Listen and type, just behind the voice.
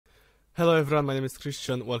Hello everyone, my name is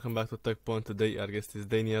Christian. Welcome back to TechPoint. Today our guest is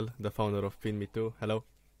Daniel, the founder of PinMeTo. Hello.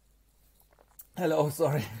 Hello,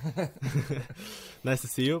 sorry. Nice to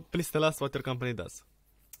see you. Please tell us what your company does.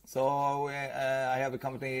 So I have a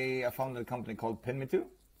company. I founded a company called PinMeTo.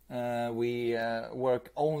 We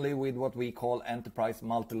work only with what we call enterprise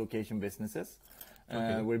multi-location businesses.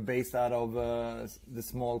 Okay. We're based out of the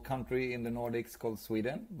small country in the Nordics called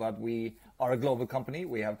Sweden, but we are a global company.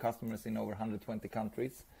 We have customers in over 120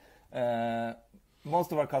 countries.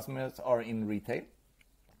 Most of our customers are in retail.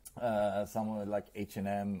 Some like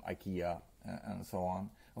H&M, IKEA, and so on.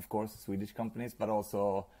 Of course, Swedish companies, but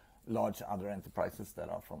also large other enterprises that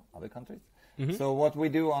are from other countries. Mm-hmm. So what we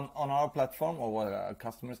do on our platform, or what our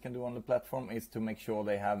customers can do on the platform, is to make sure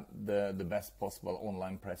they have the best possible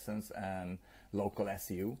online presence and local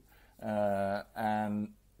SEO.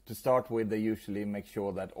 And to start with, they usually make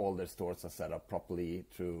sure that all their stores are set up properly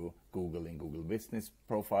through Google in Google Business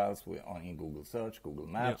profiles, in Google Search, Google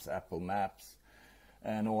Maps, Yeah. Apple Maps,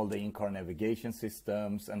 and all the in-car navigation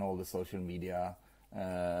systems and all the social media,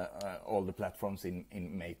 all the platforms in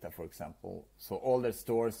Meta, for example. So all their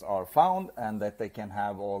stores are found, and that they can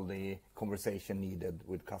have all the conversation needed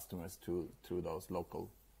with customers through those local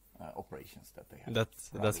operations that they have.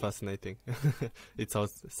 That's fascinating. It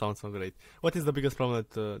sounds so great. What is the biggest problem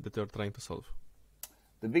that you're trying to solve?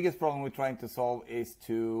 The biggest problem we're trying to solve is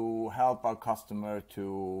to help our customer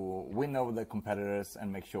to win over their competitors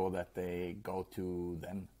and make sure that they go to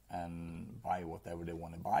them and buy whatever they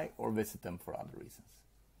want to buy or visit them for other reasons.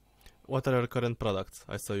 What are your current products?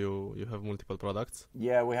 I saw you have multiple products.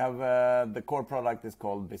 Yeah, we have the core product is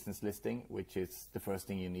called Business Listing, which is the first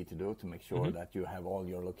thing you need to do to make sure Mm-hmm. that you have all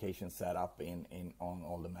your locations set up on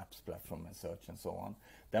all the maps platform and search and so on.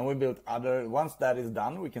 Then we built once that is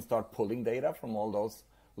done, we can start pulling data from all those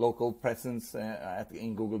local presence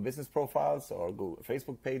in Google Business profiles or Google,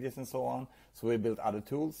 Facebook pages and so on. So we built other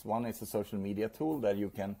tools. One is a social media tool that you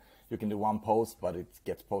can do one post, but it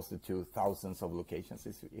gets posted to thousands of locations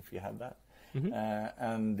if you have that. Mm-hmm.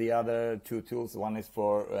 And the other two tools, one is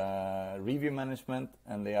for review management,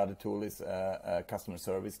 and the other tool is a customer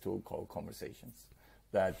service tool called Conversations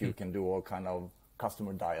that you can do all kind of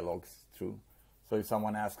customer dialogues through. So if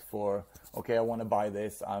someone asks for, okay, I want to buy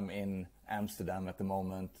this, I'm in Amsterdam at the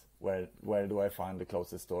moment, where do I find the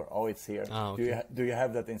closest store? Oh, it's here. Okay. Do you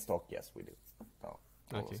have that in stock? Yes, we do. So,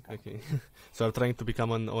 Okay. So you're trying to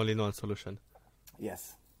become an all-in-one solution.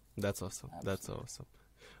 Yes. That's awesome. Absolutely. That's awesome.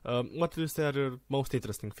 What do you say are your most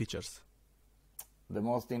interesting features? The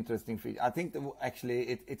most interesting feature, I think,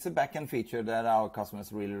 actually, it's a backend feature that our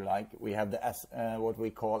customers really like. We have what we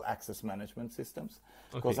call access management systems,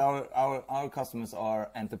 because our customers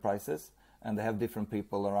are enterprises, and they have different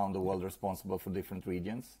people around the world responsible for different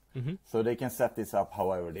regions. Mm-hmm. So they can set this up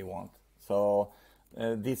however they want. So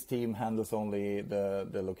this team handles only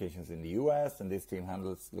the locations in the US, and this team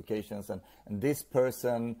handles locations, and this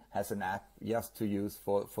person has an app just to use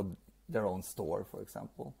for their own store, for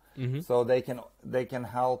example. Mm-hmm. So they can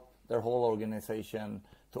help their whole organization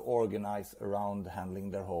to organize around handling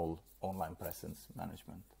their whole online presence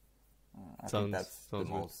management. I think that's the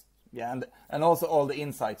most. Yeah, and also all the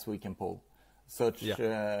insights we can pull, search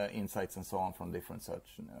insights and so on from different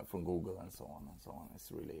search from Google and so on. It's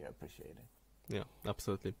really appreciated. Yeah,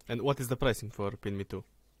 absolutely. And what is the pricing for PinMeTo?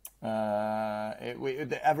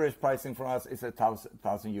 The average pricing for us is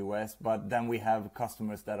 $1,000 US, but then we have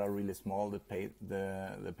customers that are really small that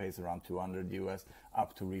pays around $200 US,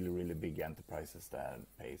 up to really big enterprises that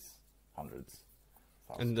pays hundreds.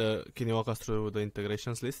 And can you walk us through the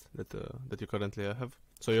integrations list that you currently have?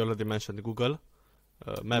 So you already mentioned Google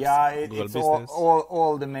Maps, Google it's Business.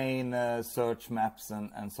 all the main search maps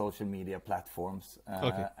and social media platforms,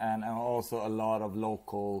 and also a lot of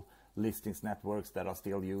local listings networks that are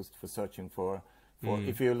still used for searching for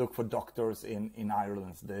if you look for doctors in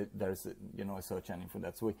Ireland, there's a search engine for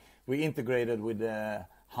that. So we integrated with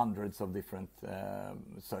hundreds of different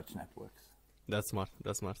search networks. That's smart.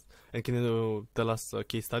 And can you tell us a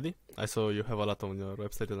case study? I saw you have a lot on your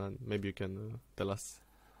website, and maybe you can tell us.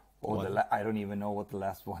 I don't even know what the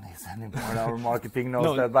last one is anymore. Our marketing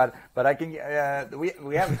knows that, but I can.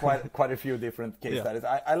 We have quite a few different case studies.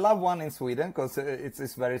 I love one in Sweden because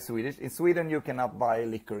it's very Swedish. In Sweden, you cannot buy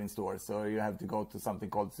liquor in stores, so you have to go to something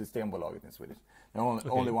called Systembolaget in Swedish.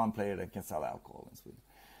 Only one player that can sell alcohol in Sweden,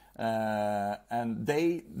 and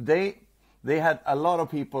they had a lot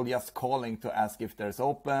of people just calling to ask if there's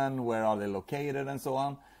open, where are they located, and so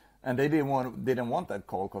on. And they didn't want that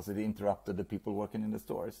call because it interrupted the people working in the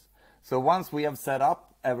stores. So once we have set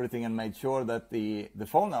up everything and made sure that the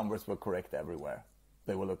phone numbers were correct everywhere,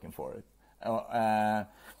 they were looking for it.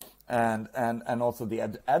 and also the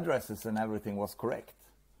addresses and everything was correct.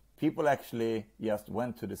 People actually just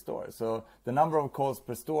went to the store. So the number of calls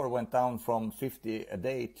per store went down from 50 a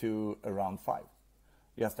day to around 5,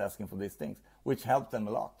 just asking for these things, which helped them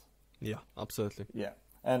a lot. Yeah, absolutely. Yeah,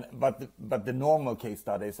 but the normal case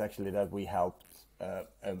study is actually that we helped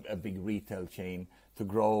a big retail chain to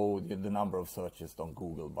grow the number of searches on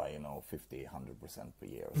Google by 50, 100% per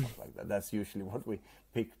year or something like that. That's usually what we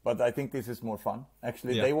pick. But I think this is more fun.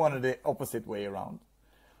 Actually, they wanted the opposite way around.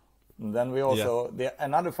 And then we also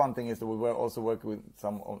another fun thing is that we were also working with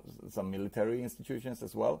some military institutions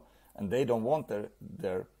as well, and they don't want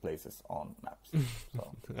their places on maps.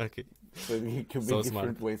 So, okay. So it could be So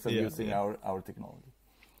different smart. ways of using our technology.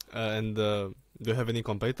 And do you have any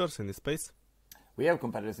competitors in this space? We have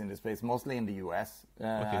competitors in the space, mostly in the US.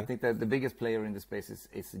 I think that the biggest player in the space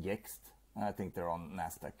is Yext. I think they're on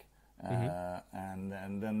NASDAQ. And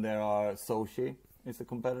then there are Sochi is a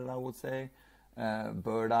competitor, I would say.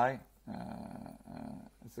 Bird Eye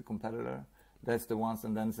is a competitor. That's the ones,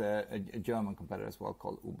 and then there's a German competitor as well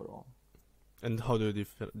called Uberall. And how do you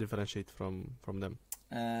differentiate from them?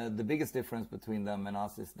 The biggest difference between them and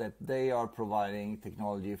us is that they are providing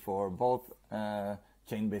technology for both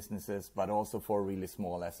chain businesses, but also for really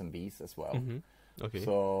small SMBs as well. Okay.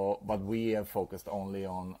 So, but we have focused only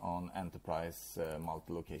on enterprise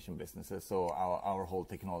multi-location businesses. So our whole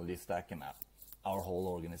technology stack and our whole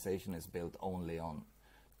organization is built only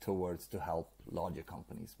towards to help larger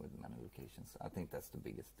companies with many locations. I think that's the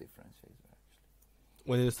biggest differentiator, actually.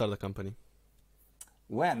 When did you start the company?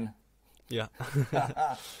 When? Yeah.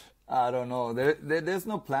 I don't know. There's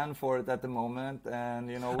no plan for it at the moment, and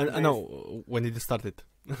No, when did you start it?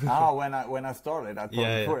 When I started, I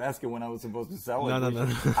thought you were asking when I was supposed to sell it. No.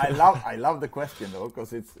 I love the question though,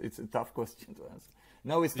 because it's a tough question to answer.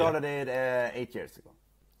 No, we started it 8 years ago,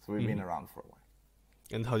 so we've been around for a while.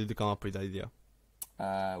 And how did you come up with the idea?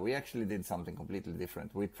 We actually did something completely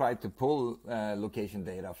different. We tried to pull location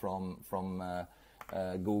data from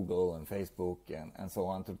Google and Facebook and so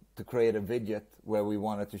on to create a widget where we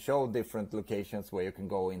wanted to show different locations where you can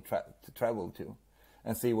go to travel to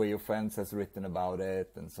and see where your friends has written about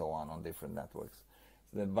it and so on different networks.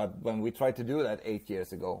 But when we tried to do that 8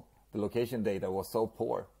 years ago, the location data was so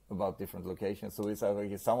poor about different locations. So we said,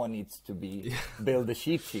 okay, someone needs to build a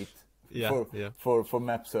cheat sheet for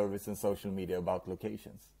map service and social media about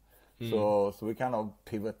locations. So we kind of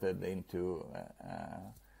pivoted into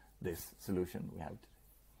this solution we have today.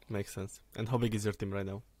 Makes sense. And how big is your team right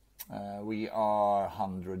now? We are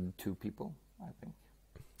 102 people, I think.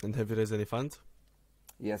 And have you raised any funds?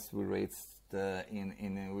 Yes, we raised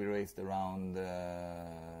we raised around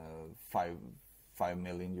 5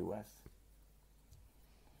 million US.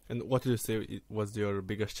 And what did you say was your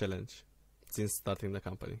biggest challenge since starting the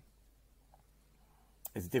company?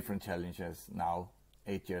 It's different challenges now,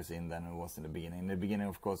 8 years in, than it was in the beginning. In the beginning,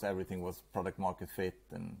 of course, everything was product market fit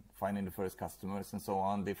and finding the first customers and so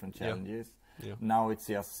on, different challenges. Yeah. Now it's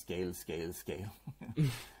just scale.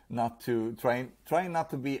 Trying not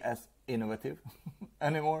to be as innovative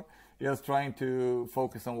anymore, just trying to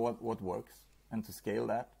focus on what works and to scale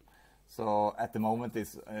that. So at the moment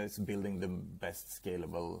it's building the best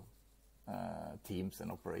scalable teams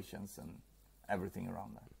and operations and everything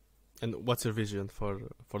around that. And what's your vision for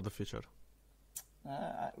the future?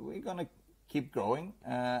 We're gonna keep growing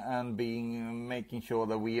and making sure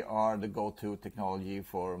that we are the go-to technology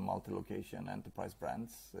for multi-location enterprise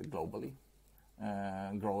brands globally.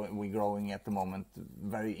 We're growing at the moment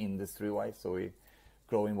very industry-wise, so we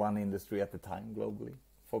grow in one industry at a time globally.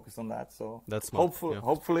 Focus on that. So that's smart.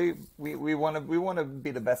 Hopefully we want to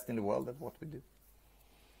be the best in the world at what we do.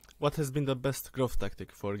 What has been the best growth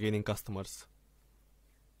tactic for gaining customers?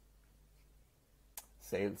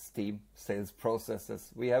 Sales team, sales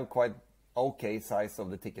processes. We have quite okay size of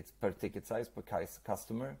the tickets per ticket size per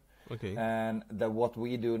customer. Okay. And that what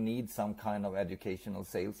we do needs some kind of educational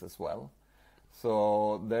sales as well.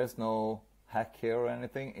 So there's no hack here or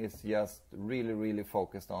anything. It's just really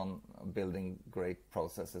focused on building great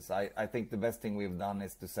processes. I think the best thing we've done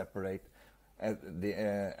is to separate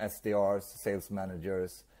the SDRs, sales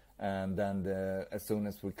managers, and then as soon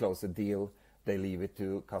as we close a deal, they leave it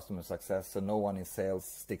to customer success. So no one in sales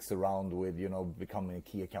sticks around with becoming a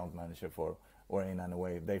key account manager or in any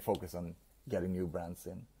way. They focus on getting new brands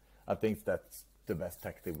in. I think that's the best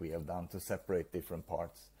tactic we have done, to separate different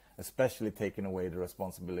parts, especially taking away the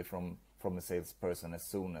responsibility from a salesperson as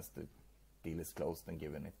soon as the deal is closed and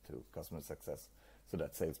giving it to customer success, so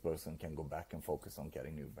that salesperson can go back and focus on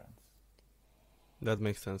getting new brands. That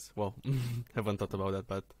makes sense. Well, haven't thought about that,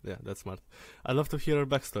 but yeah, that's smart. I'd love to hear your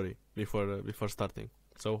backstory before starting.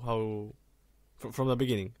 So from the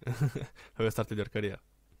beginning, how you started your career.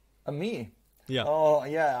 Me? Yeah. Oh,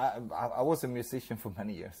 yeah. I was a musician for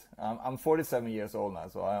many years. I'm 47 years old now,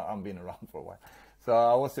 so I've been around for a while. So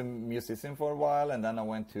I was a musician for a while, and then I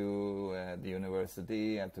went to the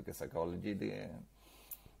university. I took a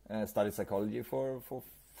studied psychology for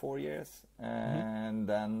 4 years, and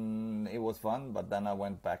then it was fun. But then I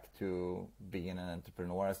went back to being an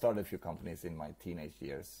entrepreneur. I started a few companies in my teenage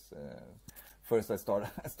years. First, I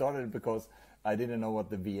started because I didn't know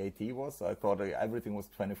what the VAT was. So I thought everything was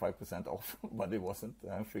 25% off, but it wasn't.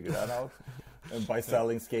 I figured that out by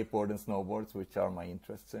selling skateboard and snowboards, which are my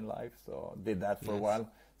interests in life. So did that for a while.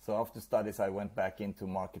 So after studies, I went back into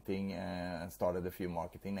marketing and started a few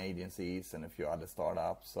marketing agencies and a few other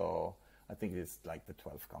startups. So I think it's like the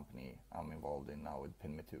 12th company I'm involved in now with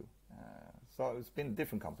PinMeTo. So it's been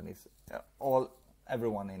different companies,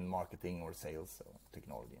 everyone in marketing or sales or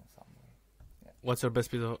technology in some way. What's your best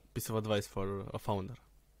piece of advice for a founder?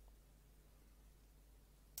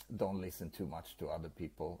 Don't listen too much to other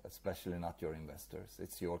people, especially not your investors.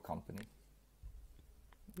 It's your company.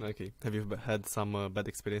 Okay. Have you had some bad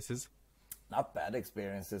experiences? Not bad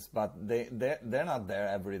experiences, but they're not there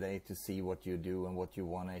every day to see what you do and what you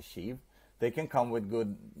want to achieve. They can come with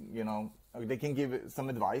good, they can give some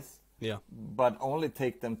advice. Yeah. But only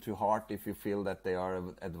take them to heart if you feel that they are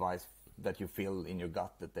advice that you feel in your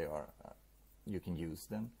gut that they are. You can use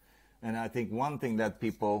them. And I think one thing that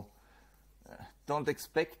people don't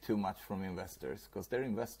expect too much from investors, because they're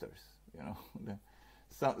investors,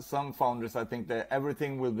 some founders, I think that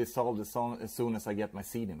everything will be solved as soon as I get my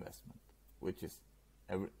seed investment, which is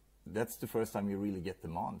that's the first time you really get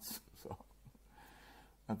demands. So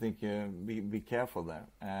I think be careful there.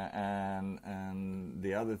 And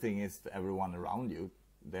the other thing is everyone around you,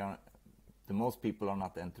 the most people are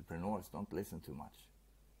not entrepreneurs. Don't listen too much.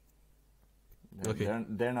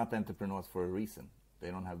 They're not entrepreneurs for a reason. They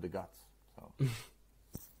don't have the guts. So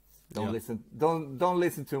don't listen. Don't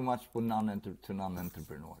listen too much to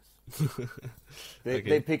non-entrepreneurs.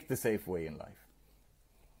 They pick the safe way in life.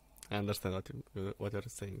 I understand what you're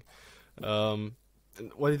saying.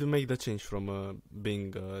 Why did you make the change from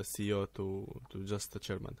being a CEO to just a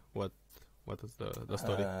chairman? What is the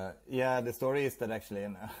story? The story is that actually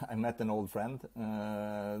I met an old friend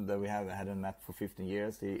that we hadn't met for 15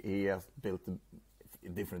 years. He has built a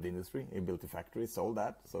different industry. He built a factory, sold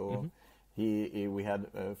that. So we had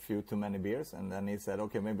a few too many beers, and then he said,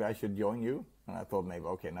 okay, maybe I should join you. And I thought maybe,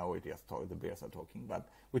 okay, now we just talk, the beers are talking. But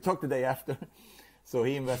we talked the day after. So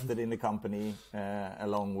he invested in the company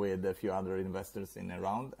along with a few other investors in a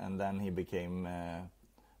round, and then he became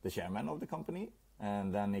the chairman of the company.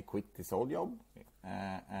 And then he quit his old job,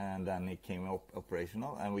 and then he came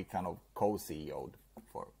operational, and we kind of co-CEO'd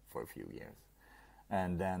for a few years.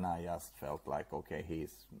 And then I just felt like, okay,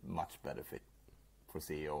 he's much better fit for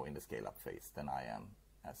CEO in the scale-up phase than I am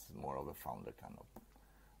as more of a founder kind of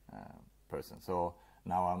person. So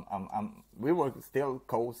now we work still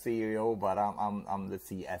co-CEO, but I'm the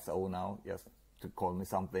CSO now, just to call me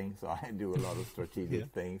something. So I do a lot of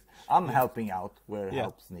strategic things. I'm helping out where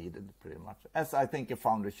help's needed, pretty much, as I think a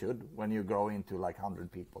founder should when you grow into like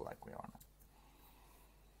 100 people like we are now.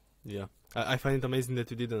 Yeah, I find it amazing that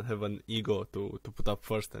you didn't have an ego to put up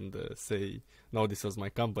first and say, no, this was my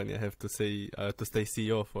company, I have to say to stay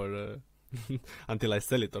CEO for until I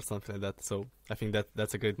sell it or something like that. So I think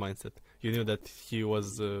that's a great mindset. You knew that he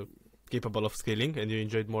was capable of scaling, and you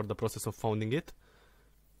enjoyed more the process of founding it.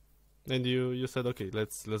 And you said, okay,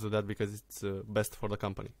 let's do that because it's best for the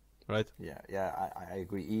company, right? Yeah, I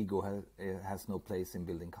agree. Ego has no place in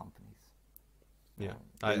building companies. Yeah,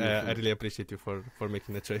 I really appreciate you for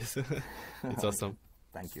making the choice. It's awesome.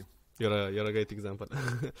 Thank you. You're a great example.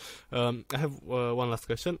 I have one last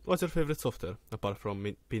question. What's your favorite software apart from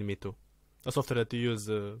PinMeTo? A software that you use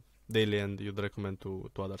daily and you'd recommend to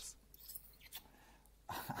others?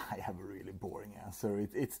 I have a really boring answer.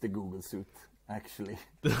 It's the Google suite. Actually,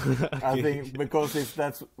 I think because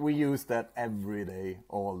we use that every day,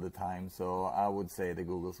 all the time. So I would say the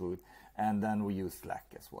Google Suite, and then we use Slack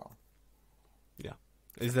as well. Yeah.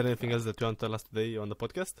 Is there anything else that you want to tell us today on the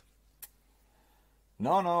podcast?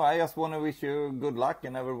 No. I just want to wish you good luck,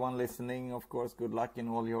 and everyone listening, of course, good luck in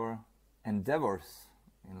all your endeavors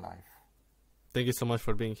in life. Thank you so much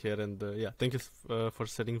for being here, and thank you for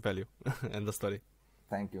sharing value and the story.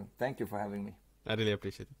 Thank you for having me. I really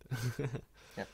appreciate it. Yep.